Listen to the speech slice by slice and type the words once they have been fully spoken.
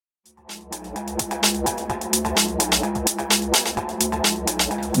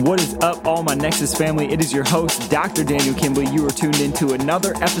What is up, all my Nexus family? It is your host, Dr. Daniel Kimbley. You are tuned into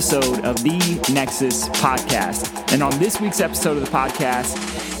another episode of the Nexus Podcast. And on this week's episode of the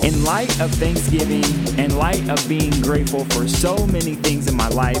podcast, in light of Thanksgiving, in light of being grateful for so many things in my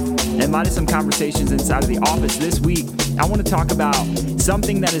life, in light of some conversations inside of the office this week, I want to talk about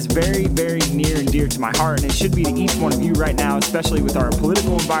something that is very, very near and dear to my heart, and it should be to each one of you right now, especially with our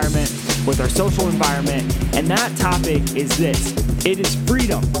political environment, with our social environment, and that topic is this. It is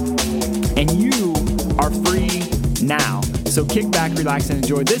freedom, and you are free now. So kick back, relax, and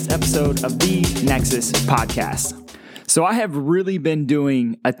enjoy this episode of the Nexus Podcast. So I have really been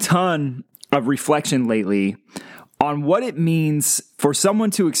doing a ton of reflection lately on what it means for someone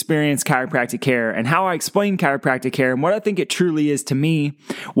to experience chiropractic care and how I explain chiropractic care and what I think it truly is to me,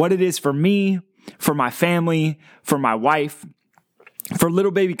 what it is for me, for my family, for my wife, for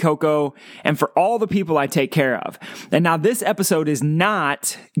little baby Coco, and for all the people I take care of. And now this episode is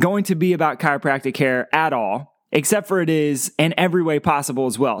not going to be about chiropractic care at all, except for it is in every way possible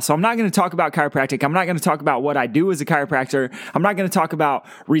as well. So I'm not going to talk about chiropractic. I'm not going to talk about what I do as a chiropractor. I'm not going to talk about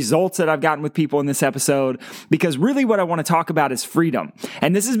results that I've gotten with people in this episode, because really what I want to talk about is freedom.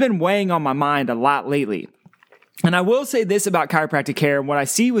 And this has been weighing on my mind a lot lately. And I will say this about chiropractic care and what I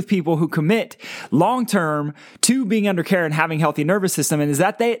see with people who commit long-term to being under care and having healthy nervous system, and is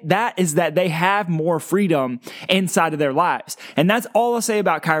that they have more freedom inside of their lives. And that's all I'll say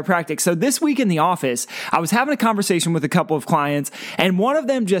about chiropractic. So this week in the office, I was having a conversation with a couple of clients, and one of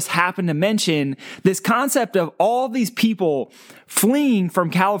them just happened to mention this concept of all these people fleeing from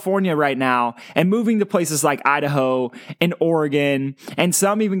California right now and moving to places like Idaho and Oregon, and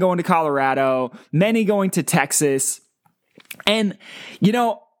some even going to Colorado, many going to Texas. And,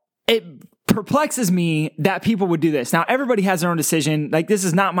 it perplexes me that people would do this. Now, everybody has their own decision. Like, this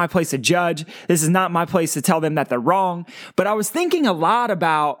is not my place to judge. This is not my place to tell them that they're wrong. But I was thinking a lot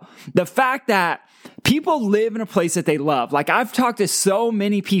about the fact that people live in a place that they love. Like, I've talked to so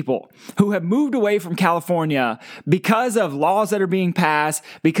many people who have moved away from California because of laws that are being passed,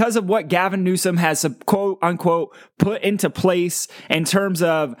 because of what Gavin Newsom has, quote unquote, put into place in terms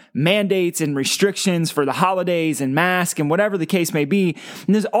of mandates and restrictions for the holidays and masks and whatever the case may be.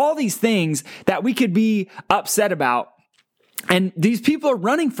 And there's all these things that we could be upset about. And these people are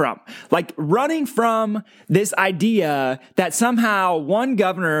running from this idea that somehow one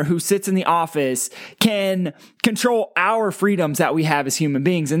governor who sits in the office can control our freedoms that we have as human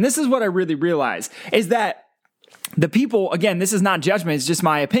beings. And this is what I really realize is that the people, again, this is not judgment, it's just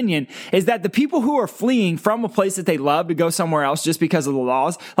my opinion, is that the people who are fleeing from a place that they love to go somewhere else just because of the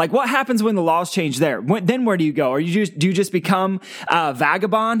laws, like what happens when the laws change there? Then where do you go? Do you just become a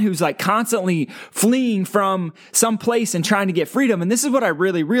vagabond who's like constantly fleeing from some place and trying to get freedom? And this is what I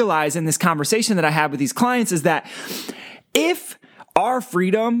really realize in this conversation that I have with these clients is that if our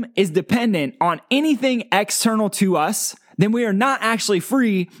freedom is dependent on anything external to us, then we are not actually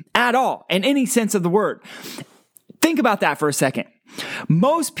free at all in any sense of the word. Think about that for a second.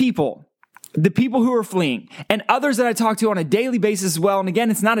 Most people, the people who are fleeing, and others that I talk to on a daily basis as well, and again,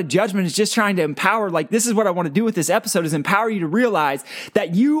 it's not a judgment, it's just trying to empower, like this is what I want to do with this episode, is empower you to realize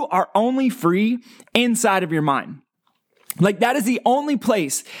that you are only free inside of your mind. Like that is the only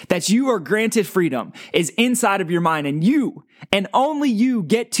place that you are granted freedom is inside of your mind, and you and only you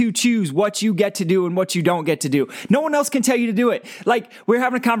get to choose what you get to do and what you don't get to do. No one else can tell you to do it. Like we're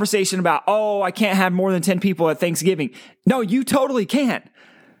having a conversation about, I can't have more than 10 people at Thanksgiving. No, you totally can.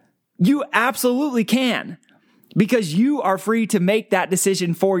 You absolutely can. Because you are free to make that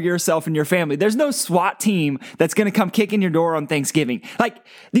decision for yourself and your family. There's no SWAT team that's going to come kick in your door on Thanksgiving. Like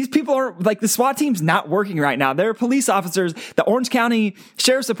these people are like the SWAT team's not working right now. There are police officers. The Orange County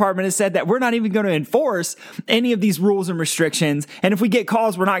Sheriff's Department has said that we're not even going to enforce any of these rules and restrictions. And if we get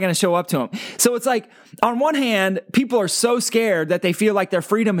calls, we're not going to show up to them. So it's like on one hand, people are so scared that they feel like their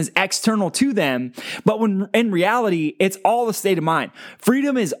freedom is external to them. But when in reality, it's all a state of mind.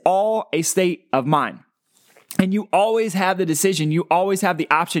 Freedom is all a state of mind. And you always have the decision, you always have the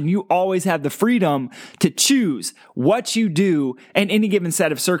option, you always have the freedom to choose what you do in any given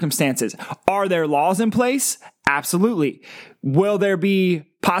set of circumstances. Are there laws in place? Absolutely. Will there be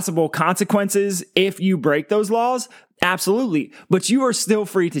possible consequences if you break those laws? Absolutely. But you are still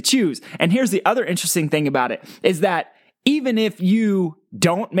free to choose. And here's the other interesting thing about it, is that even if you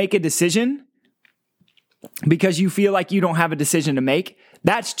don't make a decision because you feel like you don't have a decision to make,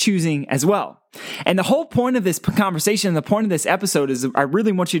 that's choosing as well. And the whole point of this conversation, the point of this episode is I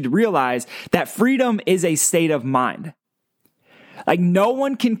really want you to realize that freedom is a state of mind. Like no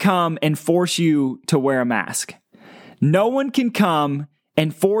one can come and force you to wear a mask. No one can come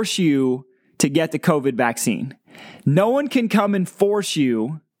and force you to get the COVID vaccine. No one can come and force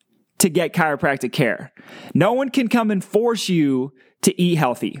you to get chiropractic care. No one can come and force you to eat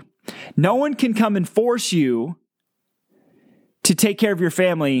healthy. No one can come and force you to take care of your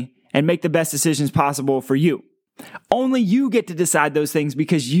family and make the best decisions possible for you. Only you get to decide those things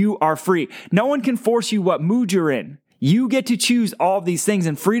because you are free. No one can force you what mood you're in. You get to choose all of these things,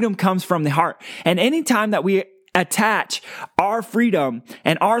 and freedom comes from the heart. And anytime that we attach our freedom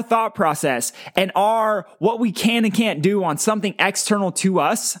and our thought process and our what we can and can't do on something external to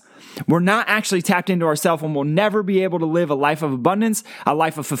us, we're not actually tapped into ourselves, and we'll never be able to live a life of abundance, a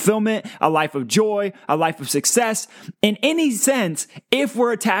life of fulfillment, a life of joy, a life of success in any sense if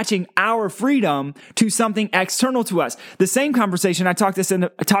we're attaching our freedom to something external to us. The same conversation, I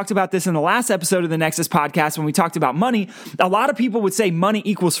talked about this in the last episode of the Nexus podcast when we talked about money. A lot of people would say money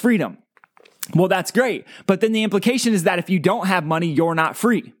equals freedom. Well, that's great. But then the implication is that if you don't have money, you're not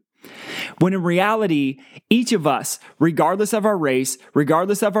free. When in reality, each of us, regardless of our race,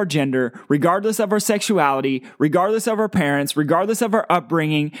 regardless of our gender, regardless of our sexuality, regardless of our parents, regardless of our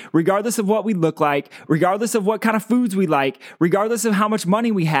upbringing, regardless of what we look like, regardless of what kind of foods we like, regardless of how much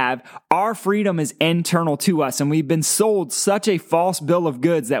money we have, our freedom is internal to us. And we've been sold such a false bill of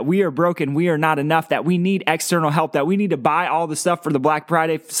goods that we are broken, we are not enough, that we need external help, that we need to buy all the stuff for the Black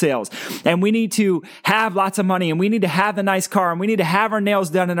Friday sales. And we need to have lots of money, and we need to have the nice car, and we need to have our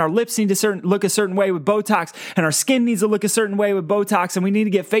nails done, and our lips need to look a certain way with Botox, and our skin needs to look a certain way with Botox, and we need to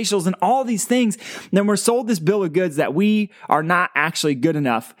get facials and all these things. Then we're sold this bill of goods that we are not actually good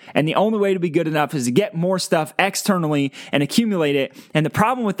enough. And the only way to be good enough is to get more stuff externally and accumulate it. And the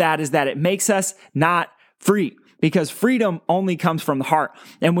problem with that is that it makes us not free, because freedom only comes from the heart.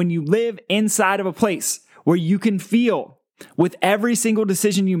 And when you live inside of a place where you can feel with every single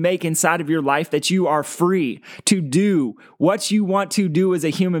decision you make inside of your life that you are free to do what you want to do as a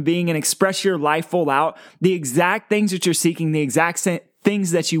human being and express your life full out, the exact things that you're seeking, the exact things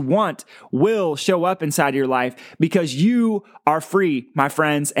that you want will show up inside your life because you are free, my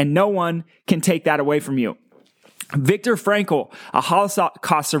friends, and no one can take that away from you. Viktor Frankl, a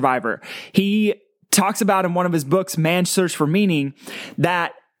Holocaust survivor, he talks about in one of his books, Man's Search for Meaning,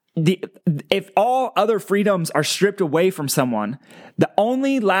 that if all other freedoms are stripped away from someone, the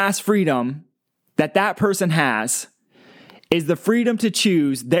only last freedom that person has is the freedom to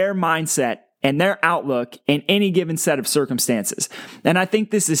choose their mindset and their outlook in any given set of circumstances. And I think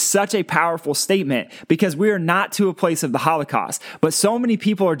this is such a powerful statement because we are not to a place of the Holocaust, but so many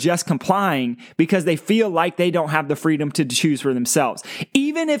people are just complying because they feel like they don't have the freedom to choose for themselves.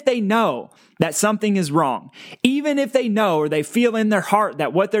 Even if they know that something is wrong, even if they know or they feel in their heart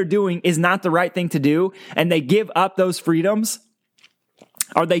that what they're doing is not the right thing to do, and they give up those freedoms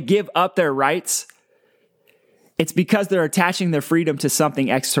or they give up their rights, it's because they're attaching their freedom to something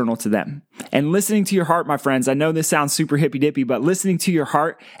external to them. And listening to your heart, my friends, I know this sounds super hippy-dippy, but listening to your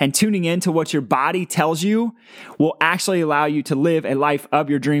heart and tuning into what your body tells you will actually allow you to live a life of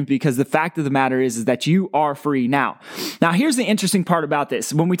your dreams, because the fact of the matter is that you are free now. Now, here's the interesting part about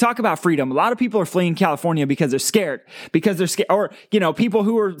this. When we talk about freedom, a lot of people are fleeing California because they're scared, or, people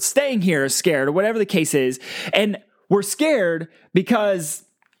who are staying here are scared, or whatever the case is. And we're scared because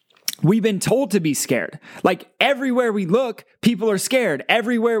we've been told to be scared. Like everywhere we look, people are scared.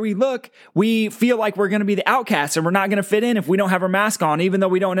 Everywhere we look, we feel like we're going to be the outcast and we're not going to fit in if we don't have our mask on, even though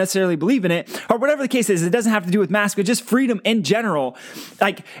we don't necessarily believe in it, or whatever the case is. It doesn't have to do with masks, but just freedom in general.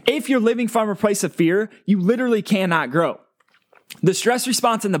 Like if you're living from a place of fear, you literally cannot grow. The stress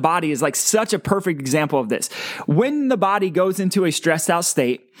response in the body is like such a perfect example of this. When the body goes into a stressed out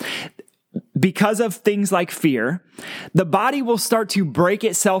state, because of things like fear, the body will start to break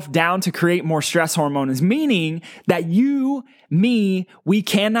itself down to create more stress hormones, meaning that we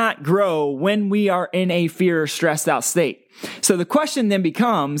cannot grow when we are in a fear or stressed out state. So the question then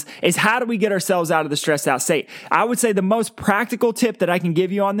becomes, is how do we get ourselves out of the stressed out state? I would say the most practical tip that I can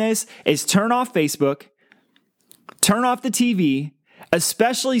give you on this is turn off Facebook, turn off the TV,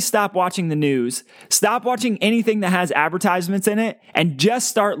 especially stop watching the news, stop watching anything that has advertisements in it, and just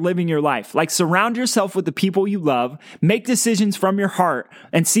start living your life. Like surround yourself with the people you love, make decisions from your heart,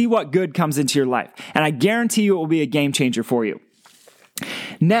 and see what good comes into your life. And I guarantee you it will be a game changer for you.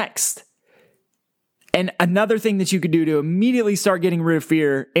 Next, and another thing that you could do to immediately start getting rid of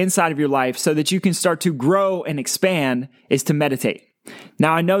fear inside of your life so that you can start to grow and expand is to meditate.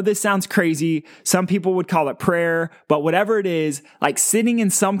 Now, I know this sounds crazy. Some people would call it prayer, but whatever it is, like sitting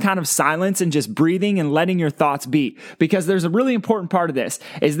in some kind of silence and just breathing and letting your thoughts beat. Because there's a really important part of this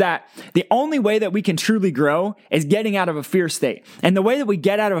is that the only way that we can truly grow is getting out of a fear state. And the way that we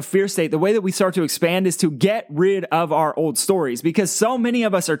get out of a fear state, the way that we start to expand is to get rid of our old stories. Because so many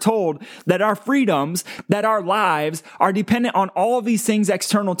of us are told that our freedoms, that our lives are dependent on all of these things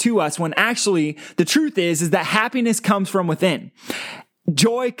external to us, when actually the truth is that happiness comes from within.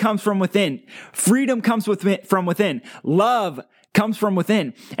 Joy comes from within. Freedom comes from within. Love comes from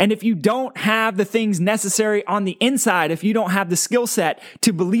within. And if you don't have the things necessary on the inside, if you don't have the skill set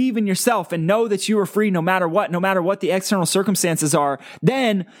to believe in yourself and know that you are free no matter what the external circumstances are,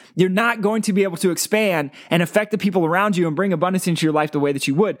 then you're not going to be able to expand and affect the people around you and bring abundance into your life the way that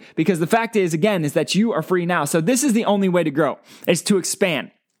you would. Because the fact is, again, is that you are free now. So this is the only way to grow, is to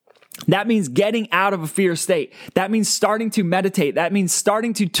expand. That means getting out of a fear state. That means starting to meditate. That means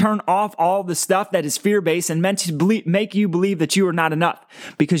starting to turn off all the stuff that is fear-based and meant to make you believe that you are not enough,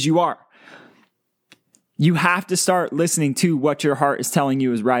 because you are. You have to start listening to what your heart is telling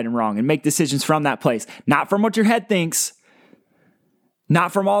you is right and wrong and make decisions from that place, not from what your head thinks,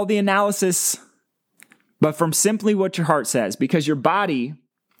 not from all the analysis, but from simply what your heart says, because your body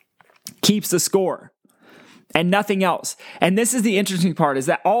keeps the score. And nothing else. And this is the interesting part, is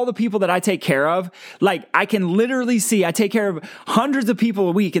that all the people that I take care of, like I can literally see, I take care of hundreds of people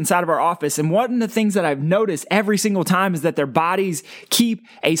a week inside of our office. And one of the things that I've noticed every single time is that their bodies keep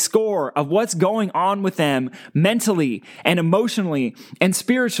a score of what's going on with them mentally and emotionally and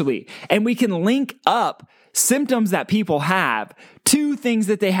spiritually. And we can link up symptoms that people have to things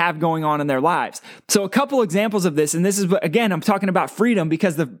that they have going on in their lives. So a couple examples of this, and this is, again, I'm talking about freedom,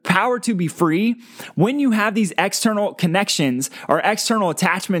 because the power to be free, when you have these external connections or external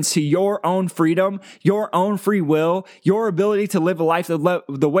attachments to your own freedom, your own free will, your ability to live a life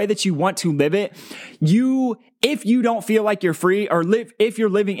the way that you want to live it, if you don't feel like you're free, or if you're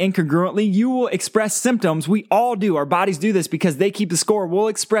living incongruently, you will express symptoms. We all do. Our bodies do this because they keep the score. We'll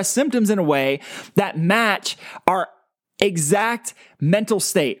express symptoms in a way that match our exact mental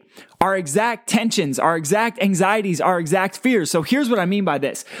state, our exact tensions, our exact anxieties, our exact fears. So here's what I mean by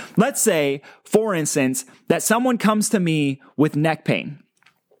this. Let's say, for instance, that someone comes to me with neck pain.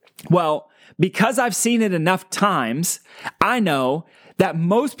 Well, because I've seen it enough times, I know that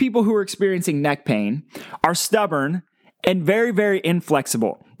most people who are experiencing neck pain are stubborn and very, very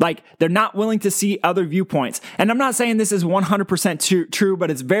inflexible. Like, they're not willing to see other viewpoints. And I'm not saying this is 100% true,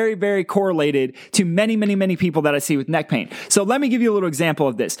 but it's very, very correlated to many, many, many people that I see with neck pain. So let me give you a little example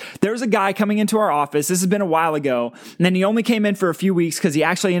of this. There's a guy coming into our office. This has been a while ago. And then he only came in for a few weeks because he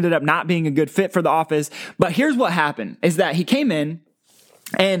actually ended up not being a good fit for the office. But here's what happened, is that he came in,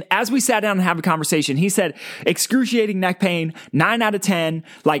 and as we sat down and have a conversation, he said, excruciating neck pain, 9 out of 10.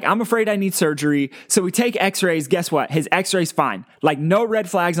 Like, I'm afraid I need surgery. So we take x-rays. Guess what? His x-ray's fine. Like, no red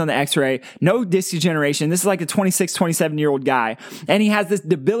flags on the x-ray, no disc degeneration. This is like a 26, 27-year-old guy. And he has this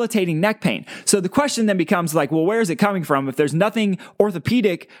debilitating neck pain. So the question then becomes like, well, where is it coming from? If there's nothing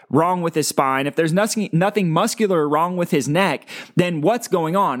orthopedic wrong with his spine, if there's nothing muscular wrong with his neck, then what's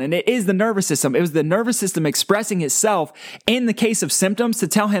going on? And it is the nervous system. It was the nervous system expressing itself in the case of symptoms to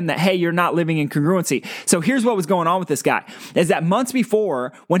tell him that, hey, you're not living in congruency. So here's what was going on with this guy, is that months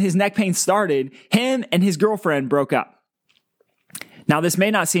before, when his neck pain started, him and his girlfriend broke up. Now, this may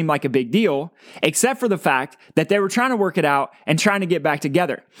not seem like a big deal, except for the fact that they were trying to work it out and trying to get back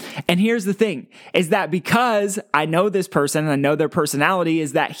together. And here's the thing, is that because I know this person and I know their personality,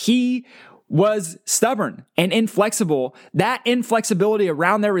 is that he was stubborn and inflexible. That inflexibility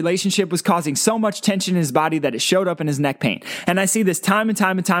around their relationship was causing so much tension in his body that it showed up in his neck pain. And I see this time and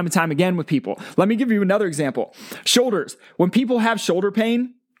time and time and time again with people. Let me give you another example. Shoulders. When people have shoulder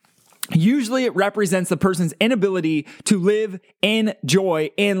pain, usually it represents the person's inability to live in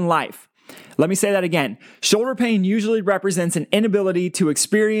joy in life. Let me say that again. Shoulder pain usually represents an inability to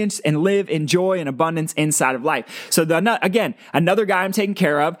experience and live in joy and abundance inside of life. So again, another guy I'm taking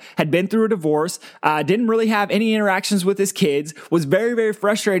care of had been through a divorce, didn't really have any interactions with his kids, was very, very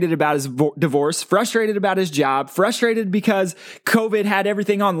frustrated about his divorce, frustrated about his job, frustrated because COVID had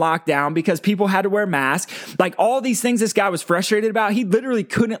everything on lockdown, because people had to wear masks. Like, all these things this guy was frustrated about, he literally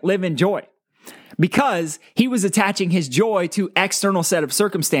couldn't live in joy. because he was attaching his joy to external set of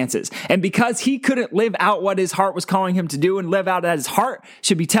circumstances. And because he couldn't live out what his heart was calling him to do and live out that his heart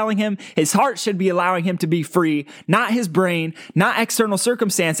should be telling him, his heart should be allowing him to be free, not his brain, not external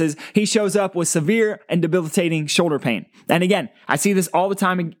circumstances, he shows up with severe and debilitating shoulder pain. And again, I see this all the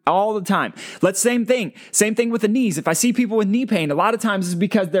time. Same thing with the knees. If I see people with knee pain, a lot of times it's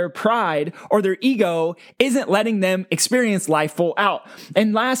because their pride or their ego isn't letting them experience life full out.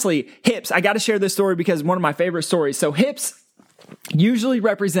 And lastly, hips. I got to share this story because it's one of my favorite stories. So hips usually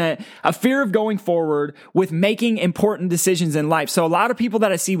represent a fear of going forward with making important decisions in life. So a lot of people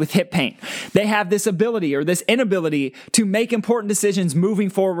that I see with hip pain, they have this ability or this inability to make important decisions moving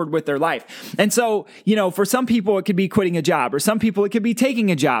forward with their life. And so, for some people, it could be quitting a job, or some people, it could be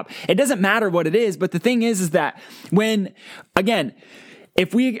taking a job. It doesn't matter what it is. But the thing is that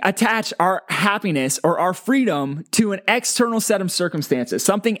if we attach our happiness or our freedom to an external set of circumstances,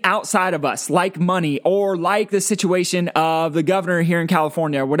 something outside of us, like money or like the situation of the governor here in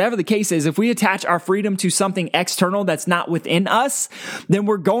California, or whatever the case is, if we attach our freedom to something external that's not within us, then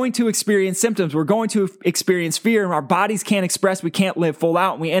we're going to experience symptoms. We're going to experience fear, and our bodies can't express, we can't live full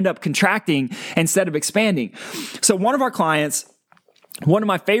out, and we end up contracting instead of expanding. So one of our clients, one of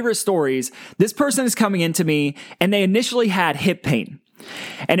my favorite stories, this person is coming into me and they initially had hip pain.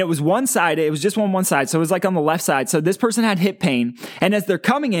 And it was just on one side. So it was like on the left side. So this person had hip pain. And as they're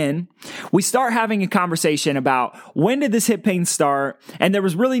coming in, we start having a conversation about when did this hip pain start? And there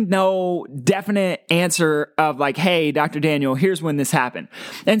was really no definite answer of like, hey, Dr. Daniel, here's when this happened.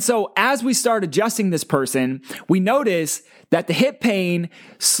 And so as we start adjusting this person, we notice that the hip pain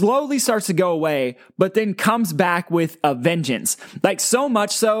slowly starts to go away, but then comes back with a vengeance. Like so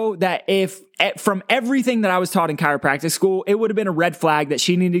much so that from everything that I was taught in chiropractic school, it would have been a red flag that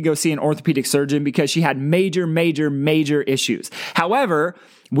she needed to go see an orthopedic surgeon because she had major, major, major issues. However,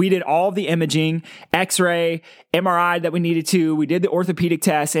 we did all the imaging, X-ray, MRI that we needed to. We did the orthopedic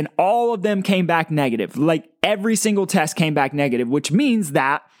tests, and all of them came back negative. Like every single test came back negative, which means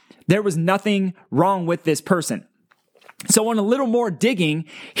that there was nothing wrong with this person. So on a little more digging,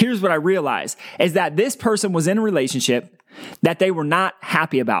 here's what I realized is that this person was in a relationship that they were not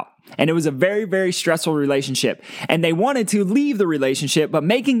happy about. And it was a very, very stressful relationship. And they wanted to leave the relationship, but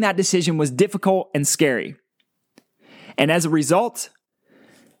making that decision was difficult and scary. And as a result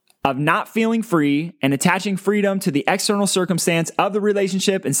of not feeling free and attaching freedom to the external circumstance of the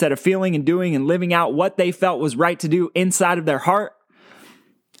relationship instead of feeling and doing and living out what they felt was right to do inside of their heart,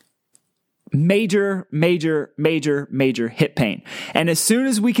 major, major, major, major hip pain. And as soon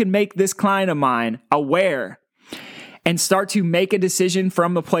as we can make this client of mine aware and start to make a decision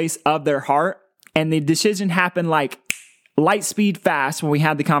from the place of their heart, and the decision happened like light speed fast when we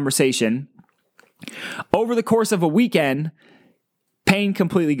had the conversation, over the course of a weekend, pain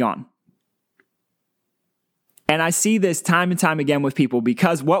completely gone. And I see this time and time again with people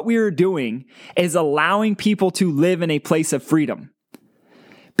because what we are doing is allowing people to live in a place of freedom.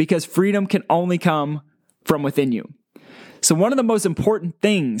 Because freedom can only come from within you. So one of the most important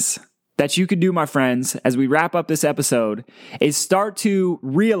things that you could do, my friends, as we wrap up this episode, is start to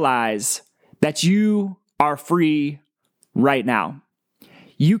realize that you are free right now.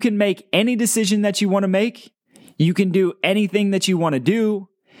 You can make any decision that you want to make. You can do anything that you want to do.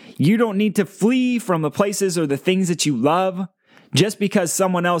 You don't need to flee from the places or the things that you love just because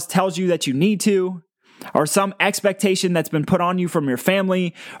someone else tells you that you need to, or some expectation that's been put on you from your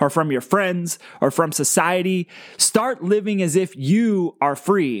family or from your friends or from society. Start living as if you are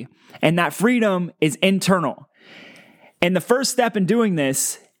free, and that freedom is internal. And the first step in doing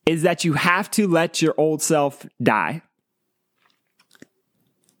this is that you have to let your old self die.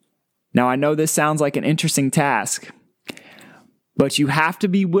 Now, I know this sounds like an interesting task, but you have to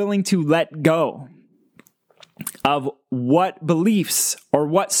be willing to let go of what beliefs or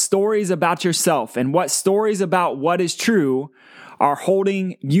what stories about yourself and what stories about what is true are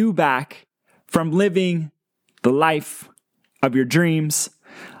holding you back from living the life of your dreams,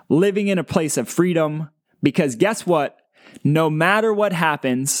 living in a place of freedom. Because guess what? No matter what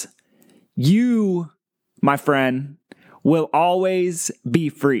happens, you, my friend, will always be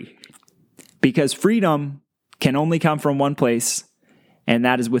free. Because freedom can only come from one place, and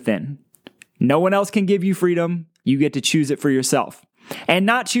that is within. No one else can give you freedom. You get to choose it for yourself. And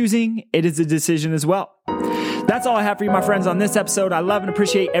not choosing, it is a decision as well. That's all I have for you, my friends, on this episode. I love and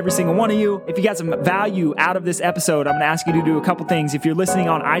appreciate every single one of you. If you got some value out of this episode, I'm going to ask you to do a couple things. If you're listening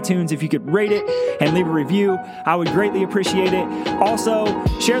on iTunes, if you could rate it and leave a review, I would greatly appreciate it. Also,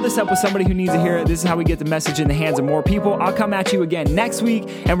 share this up with somebody who needs to hear it. This is how we get the message in the hands of more people. I'll come at you again next week,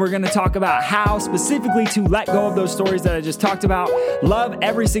 and we're going to talk about how specifically to let go of those stories that I just talked about. Love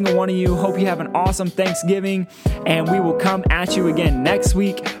every single one of you. Hope you have an awesome Thanksgiving, and we will come at you again next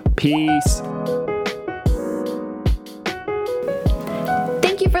week. Peace.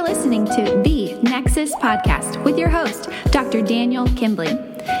 Thank you for listening to the Nexus Podcast with your host, Dr. Daniel Kimbley.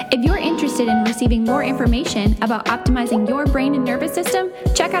 If you're interested in receiving more information about optimizing your brain and nervous system,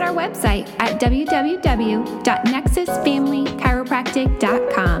 check out our website at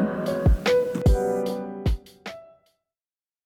www.nexusfamilychiropractic.com.